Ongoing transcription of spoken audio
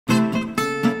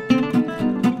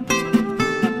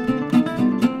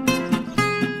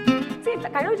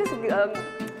I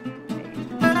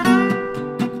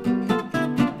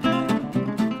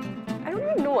don't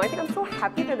even know. I think I'm so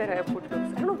happy that there are airport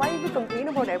looks. I don't know why you complain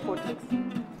about airport looks.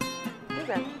 What is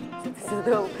that? This is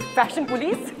the fashion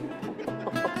police?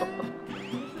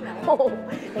 Oh,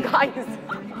 guys.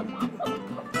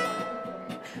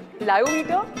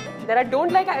 Liometer that I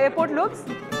don't like airport looks.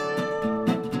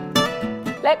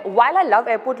 Like, while I love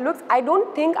airport looks, I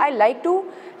don't think I like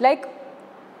to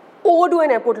overdo an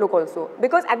airport look also.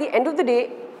 Because at the end of the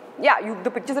day, yeah,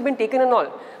 the pictures have been taken and all,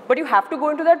 but you have to go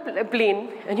into that plane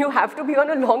and you have to be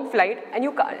on a long flight and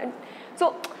you can't.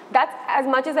 So that's as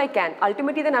much as I can.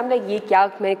 Ultimately, then I'm like, ये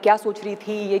क्या मैं क्या सोच रही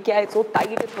थी? ये क्या? It's so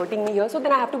tight, it's hurting me here. So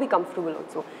then I have to be comfortable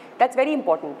also. That's very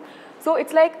important. So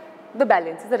it's like the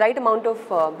balance. It's the right amount of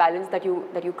balance that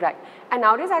you crack. And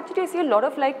nowadays, actually, I see a lot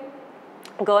of like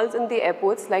girls in the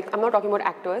airports. Like, I'm not talking about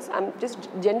actors. I'm just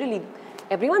generally.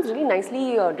 Everyone's really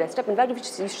nicely dressed up. In fact, if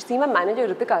you see my manager,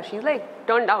 Ritika, she's like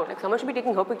turned out. Like someone should be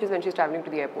taking her pictures when she's traveling to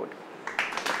the airport.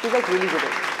 She's like really good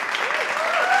at it.